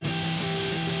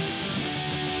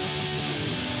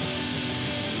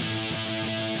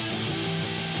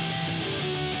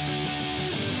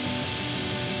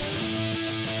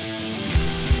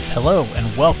Hello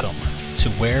and welcome to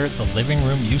Where the Living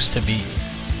Room Used to Be,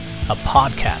 a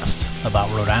podcast about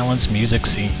Rhode Island's music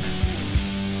scene.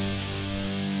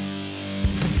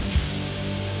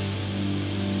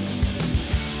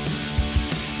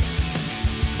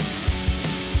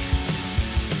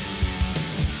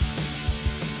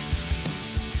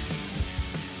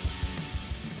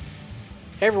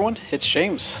 Hey everyone, it's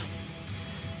James.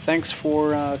 Thanks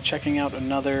for checking out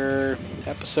another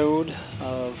episode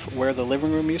of Where the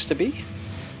Living Room Used to Be.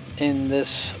 In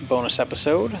this bonus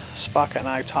episode, Spock and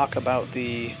I talk about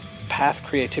the path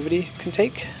creativity can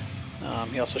take.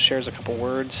 He also shares a couple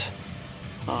words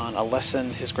on a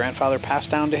lesson his grandfather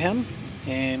passed down to him,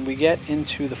 and we get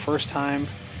into the first time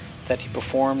that he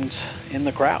performed in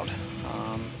the crowd.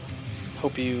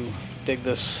 Hope you dig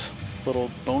this little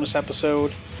bonus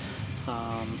episode.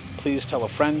 Please tell a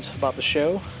friend about the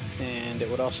show, and it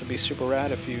would also be super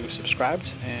rad if you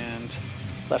subscribed and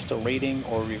left a rating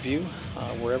or review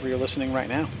wherever you're listening right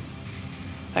now.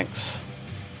 Thanks.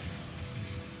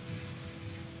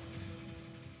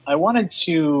 I wanted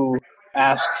to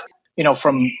ask,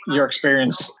 from your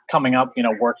experience coming up,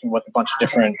 working with a bunch of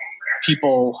different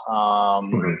people,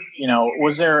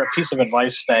 was there a piece of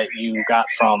advice that you got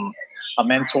from a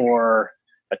mentor,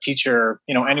 a teacher,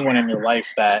 anyone in your life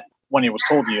that when it was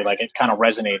told to you, like it kind of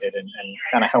resonated and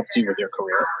kind of helped you with your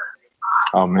career?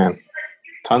 Oh man,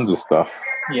 tons of stuff.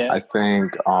 Yeah. I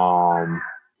think one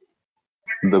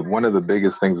of the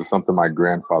biggest things was something my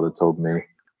grandfather told me,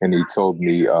 and he told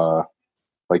me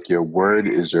like your word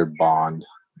is your bond.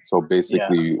 So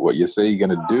basically, what you say you're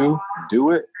gonna do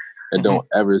it, and don't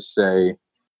ever say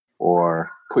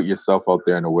or put yourself out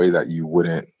there in a way that you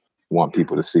wouldn't want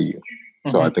people to see you.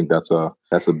 So I think that's a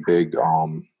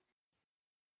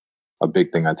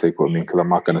big thing I take with me, because I'm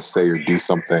not going to say or do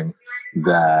something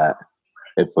that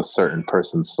if a certain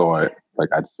person saw it, like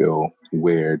I'd feel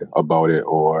weird about it,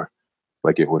 or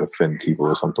like it would offend people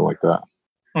or something like that.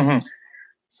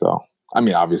 So, I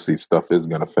mean, obviously stuff is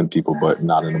going to offend people, but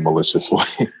not in a malicious way.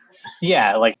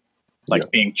 Yeah. Like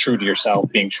being true to yourself,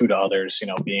 being true to others,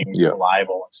 being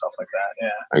reliable and stuff like that.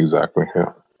 Yeah, exactly.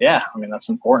 Yeah. Yeah. I mean, that's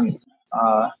important.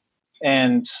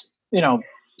 And,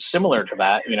 similar to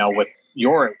that, with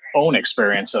your own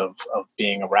experience of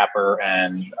being a rapper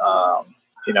and,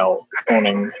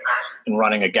 owning and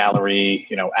running a gallery,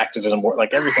 activism,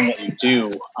 like everything that you do,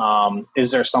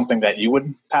 is there something that you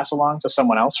would pass along to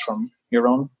someone else from your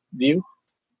own view?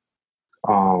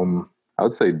 I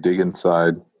would say dig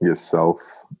inside yourself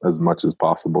as much as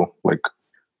possible. Like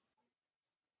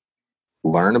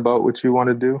learn about what you want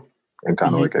to do and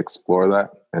kind of like explore that,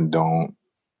 and don't.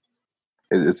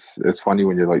 It's funny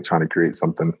when you're like trying to create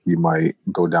something, you might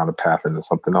go down a path and then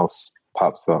something else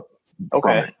pops up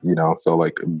from it, so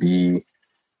like be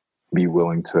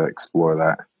willing to explore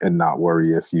that and not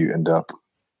worry if you end up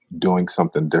doing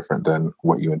something different than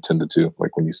what you intended to,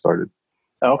 like when you started.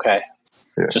 Okay.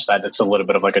 Yeah. Just that it's a little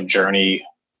bit of like a journey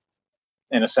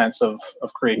in a sense of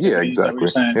creativity. Yeah, exactly.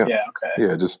 Is that what you're saying? Yeah. Okay.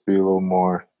 Yeah. Just be a little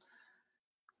more,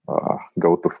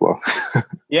 go with the flow.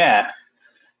 Yeah.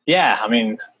 Yeah. I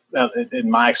mean, in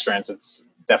my experience, it's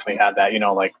definitely had that,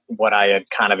 like what I had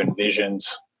kind of envisioned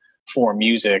for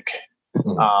music.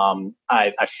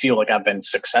 I feel like I've been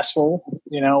successful,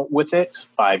 with it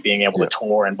by being able to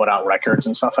tour and put out records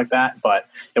and stuff like that. But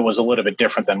it was a little bit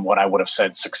different than what I would have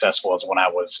said successful as when I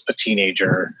was a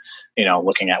teenager,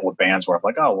 looking at what bands were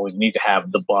like, oh, well, you need to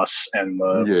have the bus and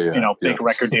the, big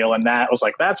record deal. And that was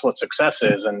like, that's what success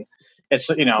is. And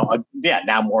it's,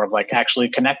 now more of like actually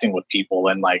connecting with people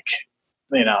and like,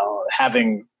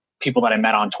 having people that I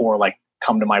met on tour, like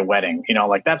come to my wedding,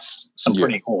 like that's some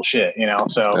pretty cool shit,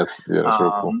 so that's really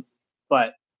cool.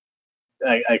 But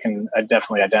I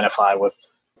definitely identify with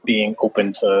being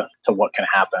open to what can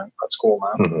happen. That's cool,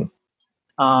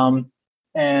 man.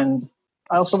 And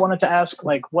I also wanted to ask,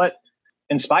 like, what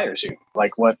inspires you?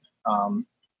 Like what,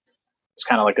 it's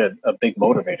kind of like a big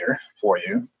motivator for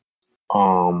you.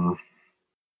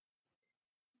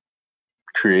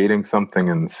 Creating something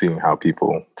and seeing how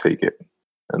people take it,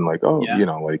 and like,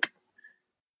 like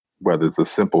whether it's a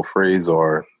simple phrase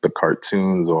or the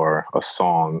cartoons or a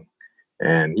song,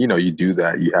 and you do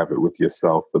that, you have it with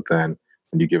yourself, but then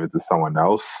when you give it to someone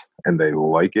else and they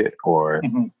like it, or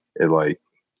it like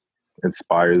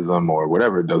inspires them or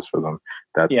whatever it does for them,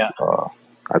 that's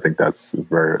I think that's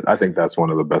one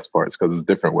of the best parts, because it's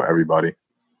different with everybody.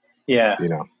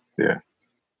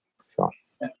 So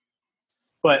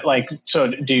but like, so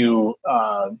do you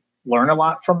learn a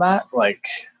lot from that? Like,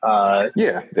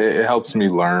 it helps me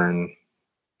learn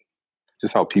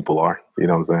just how people are. You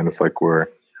know what I'm saying? It's like we're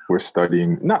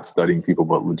studying, not studying people,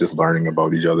 but we're just learning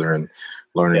about each other and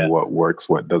learning what works,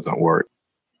 what doesn't work,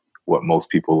 what most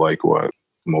people like, what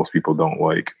most people don't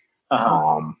like.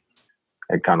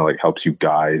 It kind of like helps you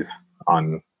guide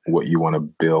on what you want to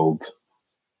build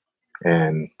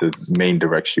and the main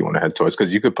direction you want to head towards.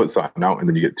 Because you could put something out and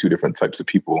then you get two different types of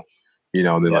people. You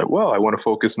know, they're like, well, I want to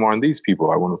focus more on these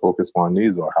people. I want to focus more on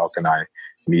these, or how can I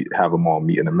have them all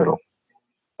meet in the middle?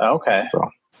 Okay. So,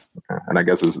 and I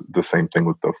guess it's the same thing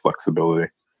with the flexibility.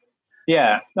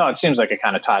 Yeah. No, it seems like it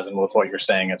kind of ties in with what you're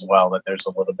saying as well, that there's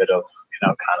a little bit of,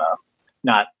 kind of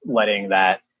not letting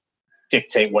that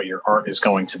dictate what your art is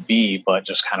going to be, but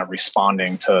just kind of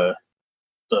responding to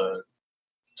the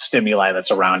stimuli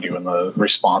that's around you and the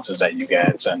responses that you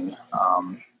get. And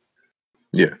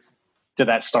yes. Did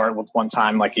that start with one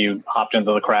time, like you hopped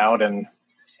into the crowd and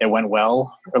it went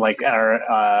well, or like,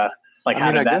 how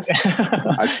did that?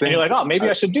 I think, you're like, oh, maybe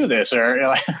I should do this,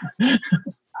 or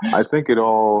I think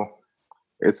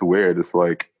it's weird. It's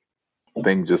like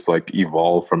things just like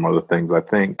evolve from other things. I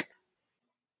think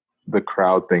the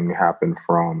crowd thing happened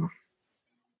from,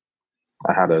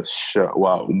 I had a show.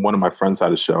 Well, one of my friends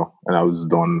had a show and I was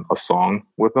doing a song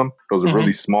with them. It was a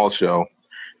really small show.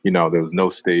 You know, there was no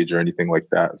stage or anything like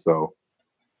that. So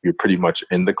you're pretty much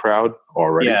in the crowd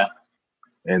already. Yeah.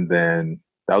 And then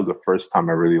that was the first time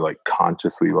I really like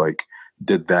consciously like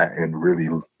did that and really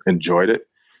enjoyed it.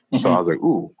 So I was like,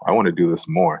 ooh, I want to do this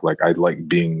more. Like, I like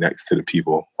being next to the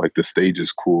people. Like, the stage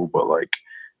is cool, but like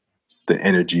the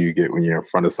energy you get when you're in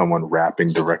front of someone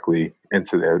rapping directly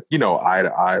into their, eye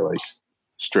to eye, like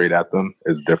straight at them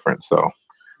is different. So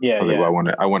I was like,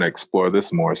 well, I want to explore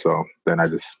this more. So then I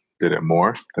just did it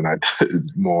more. Then I did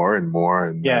more and more.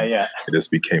 And it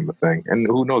just became a thing. And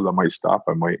who knows, I might stop.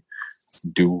 I might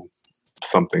do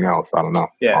something else. I don't know.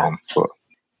 Yeah. But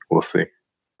we'll see.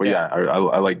 But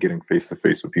I like getting face to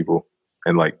face with people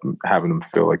and like having them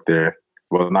feel like they're,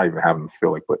 well, not even having them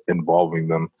feel like, but involving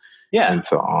them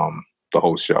into the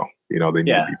whole show. They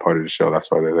need to be part of the show.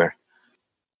 That's why they're there.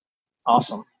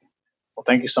 Awesome. Well,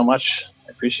 thank you so much.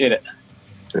 I appreciate it.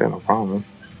 Yeah, no problem, man.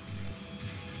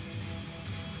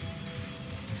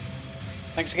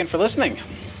 Thanks again for listening.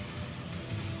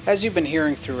 As you've been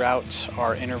hearing throughout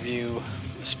our interview,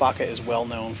 Spaka is well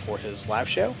known for his live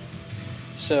show.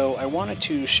 So I wanted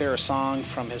to share a song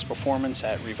from his performance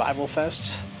at Revival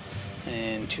Fest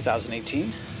in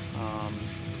 2018.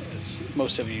 As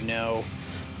most of you know,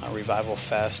 Revival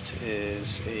Fest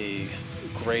is a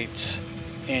great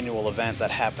annual event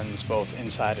that happens both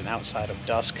inside and outside of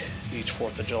Dusk each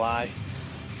 4th of July.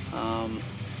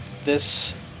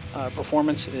 This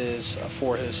performance is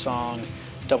for his song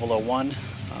 001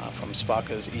 from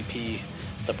Spaka's EP,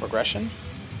 The Progression.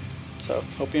 So,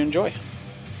 hope you enjoy.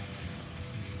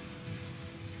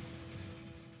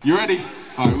 You ready?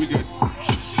 All right, we good.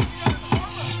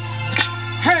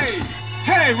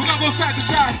 Hey, we're gonna go side to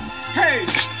side. Hey.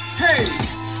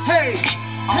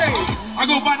 I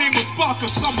go by name of Spaka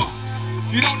Summer.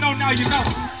 If you don't know now, you know.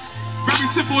 Very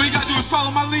simple, all you gotta do is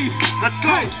follow my lead. Let's go.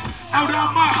 Hey. Out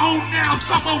on my own now,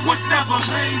 summer was never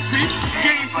lazy.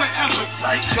 Game forever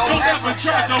tight, don't ever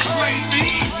try to play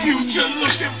me. Future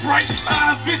looking bright,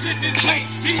 my vision is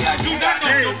hazy. I do not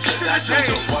know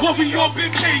what we all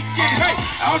been making. Hey,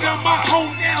 out on my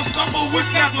own now, summer was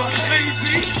never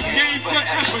lazy. Game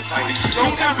forever tight,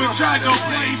 don't ever try to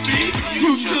play me.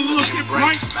 Future looking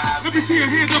bright. Let me see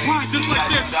your hands up high, just like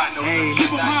this.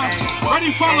 Keep them high.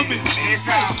 Ready, follow me.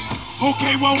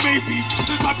 Okay, well maybe,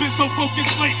 since I've been so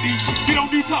focused lately, you don't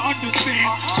need to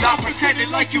understand. Stop pretending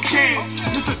like you can.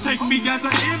 Listen, take me as I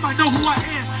am, I know who I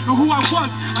am and who I was.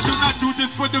 I do not do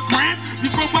this for the gram.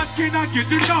 These robots cannot get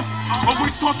enough.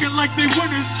 Always talking like they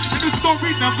winners, and the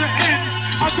story never ends.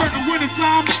 I turn the winter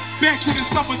time back to the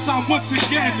summertime once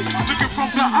again. Looking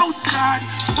from the outside,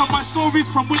 tell my stories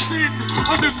from within.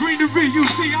 On the greenery, you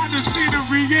see on the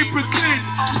scenery, ain't pretend.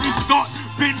 You start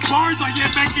been bars, I am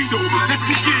Magneto. Let's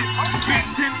begin. Been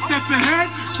 10 steps ahead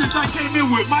since I came in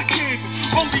with my kid.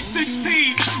 Only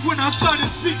 16 when I started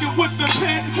speaking with the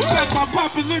pen. That's my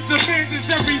popular demand is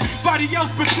everybody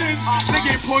else pretends. They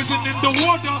get poison in the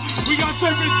water. We are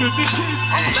serving to the kids.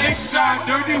 Lakeside,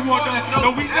 dirty water.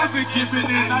 No, we never giving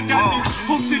in. I got these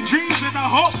hopes and dreams and I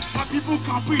hope my people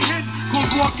comprehend. Cause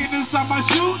walking inside my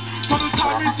shoes for the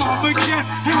time and time again.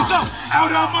 Hands up, out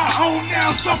on my own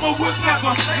now. Summer was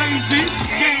never lazy.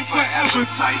 Game forever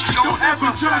tight. Don't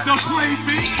ever try to play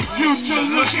me. Future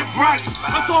looking bright.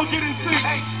 Let's all get in sync.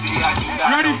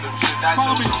 Ready?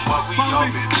 Follow me. Follow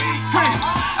me. Hey,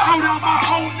 out on my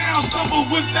own now. Summer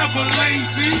was never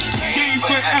lazy. Game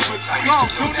forever tight.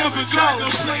 Don't ever try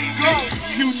to play me.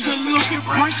 Future looking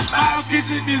Frank Miles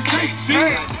in his HD.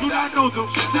 Do not know them,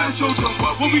 tell show them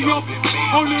when we open.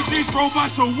 All of these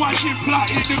robots are watching,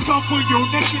 plotting to come for your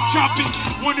neck and chopping.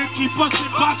 Wanna keep us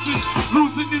in boxes,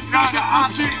 losing is not an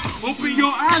option. Open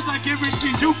your eyes, I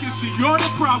guarantee you can see all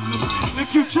the problems.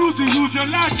 If you choose to use your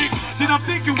logic, then I'm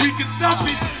thinking we can stop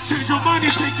it. Change your mind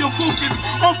and take your focus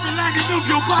off the line and move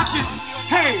your pockets.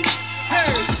 Hey,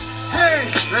 hey, hey,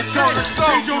 let's go, let's go.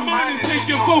 Change your mind and take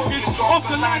your focus off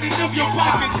the line and move your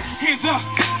pockets. Hands up,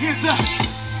 hands up.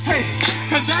 Hey,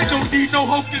 cause I don't need no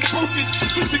hocus pocus.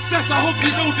 For success, I hope you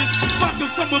know this. Fuck the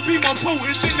summer be more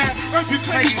potent than that urban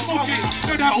clay you smoking.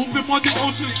 Heard I open more than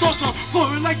oceans. Thoughts are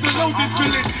floating like the loaded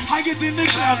feeling. Higher than the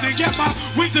clouds, and yet my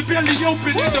wings are barely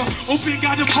open. And the open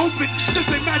got them hoping. This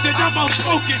ain't mad that I'm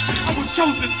outspoken. I was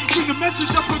chosen. Bring the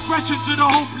message of progression to the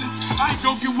hopeless. I ain't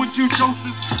joking with you,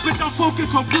 Joseph. Bitch, I'm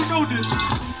focused, hope you know this.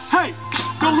 Hey,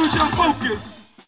 don't lose your focus.